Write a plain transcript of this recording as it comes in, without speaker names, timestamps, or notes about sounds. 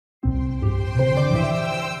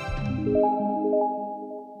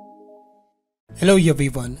Hello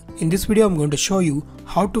everyone, in this video I'm going to show you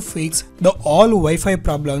how to fix the all Wi-Fi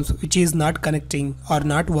problems which is not connecting or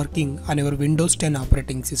not working on your Windows 10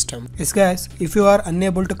 operating system. Yes guys, if you are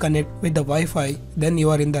unable to connect with the Wi-Fi, then you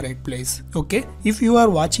are in the right place. Okay, if you are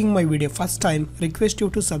watching my video first time, request you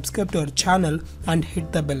to subscribe to our channel and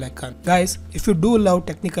hit the bell icon. Guys, if you do love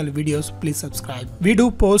technical videos, please subscribe. We do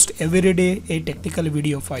post every day a technical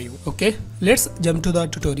video for you. Okay, let's jump to the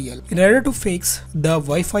tutorial. In order to fix the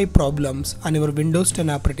Wi-Fi problems on your Windows 10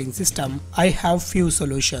 operating system, I have few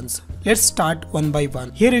solutions. Let's start one by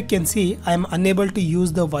one. Here you can see I am unable to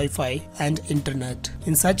use the Wi-Fi and internet.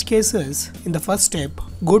 In such cases, in the first step,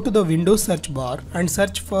 go to the Windows search bar and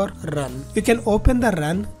search for Run. You can open the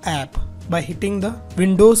Run app by hitting the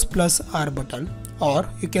Windows plus R button, or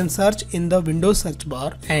you can search in the Windows search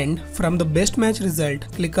bar and from the best match result,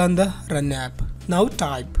 click on the Run app. Now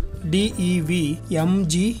type devmgmt.msc,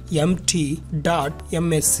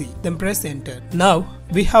 then press enter. Now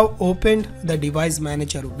we have opened the device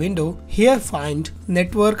manager window. Here find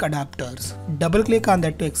network adapters. Double click on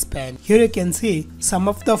that to expand. Here you can see some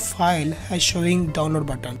of the file has showing download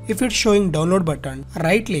button. If it's showing download button,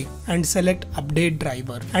 right click and select update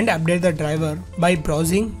driver and update the driver by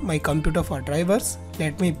browsing my computer for drivers.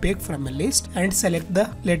 Let me pick from a list and select the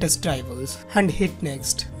latest drivers and hit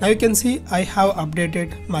next. Now you can see I have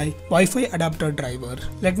updated my Wi-Fi adapter driver.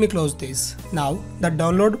 Let me close this. Now the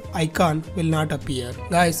download icon will not appear.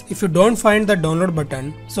 Guys, if you don't find the download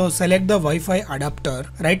button, so select the Wi-Fi adapter,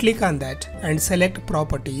 right click on that and select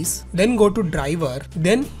properties, then go to driver,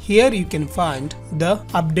 then here you can find the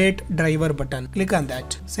update driver button. Click on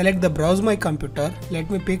that, select the browse my computer, let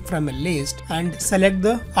me pick from a list and select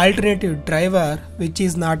the alternative driver which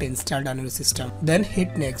is not installed on your system. Then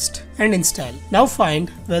hit next and install. Now find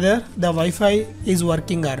whether the Wi-Fi is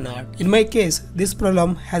working or not. In my case, this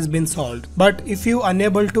problem has been solved. But if you are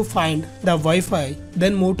unable to find the Wi-Fi,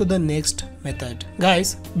 then move to the next method.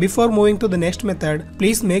 Guys, before moving to the next method,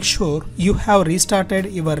 please make sure you have restarted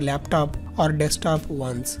your laptop or desktop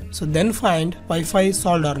once. So then find Wi-Fi is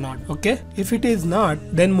solved or not. Okay, if it is not,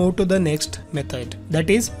 then move to the next method, that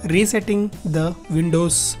is resetting the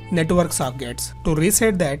Windows network sockets. To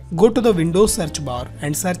reset that, go to the Windows search bar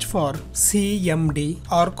and search for CMD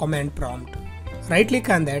or command prompt. Right click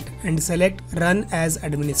on that and select Run as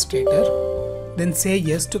administrator. Then say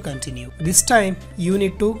yes to continue. This time you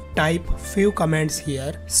need to type few commands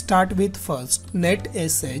here. Start with first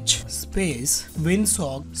netsh space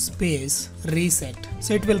winsock space reset.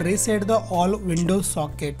 So it will reset the all Windows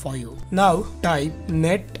socket for you. Now type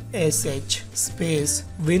netsh space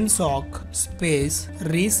winsock space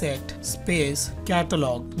reset space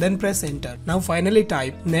catalog, then press enter. Now finally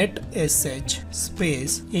type netsh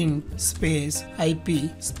space in space ip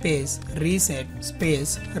space reset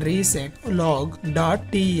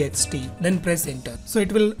log.txt, then press enter. So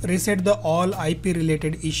it will reset the all IP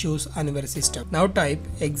related issues on your system. Now type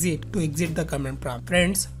exit to exit the command prompt.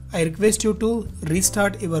 Friends, I request you to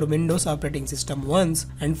restart your Windows operating system once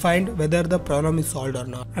and find whether the problem is solved or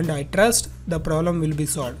not. And I trust the problem will be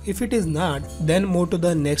solved. If it is not, then move to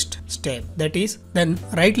the next step. That is, then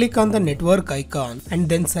right click on the network icon and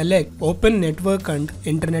then select Open Network and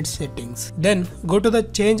Internet Settings. Then go to the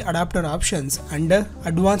Change Adapter options under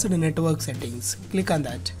Advanced Network Settings. Click on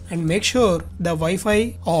that and make sure the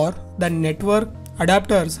Wi-Fi or the network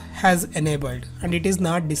adapters has enabled and it is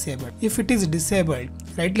not disabled. If it is disabled,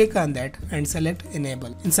 right click on that and select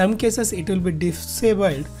enable. In some cases it will be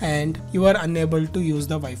disabled and you are unable to use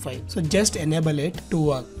the Wi-Fi. So just enable it to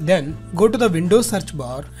work. Then go to the Windows search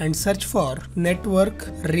bar and search for network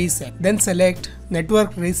reset. Then select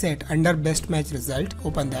network reset under best match result.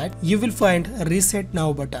 Open that. You will find reset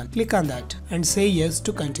now button. Click on that and say yes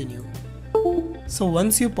to continue. So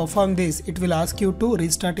once you perform this, it will ask you to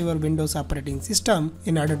restart your Windows operating system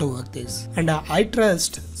in order to work this. And I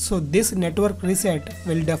trust, so this network reset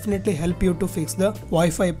will definitely help you to fix the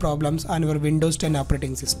Wi-Fi problems on your Windows 10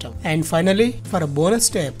 operating system. And finally, for a bonus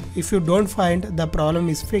step, if you don't find the problem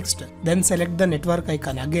is fixed, then select the network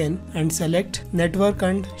icon again and select Network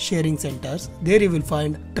and Sharing Centers. There you will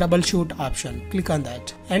find Troubleshoot option. Click on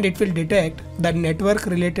that and it will detect the network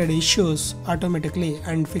related issues automatically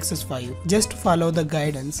and fixes for you. Just follow the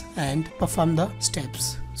guidance and perform the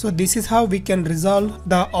steps. So this is how we can resolve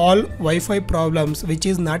the all Wi-Fi problems which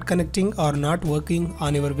is not connecting or not working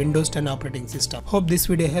on your Windows 10 operating system. Hope this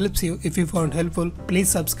video helps you. If you found helpful, please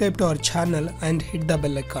subscribe to our channel and hit the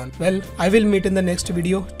bell icon. Well, I will meet in the next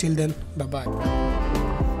video. Till then, bye bye.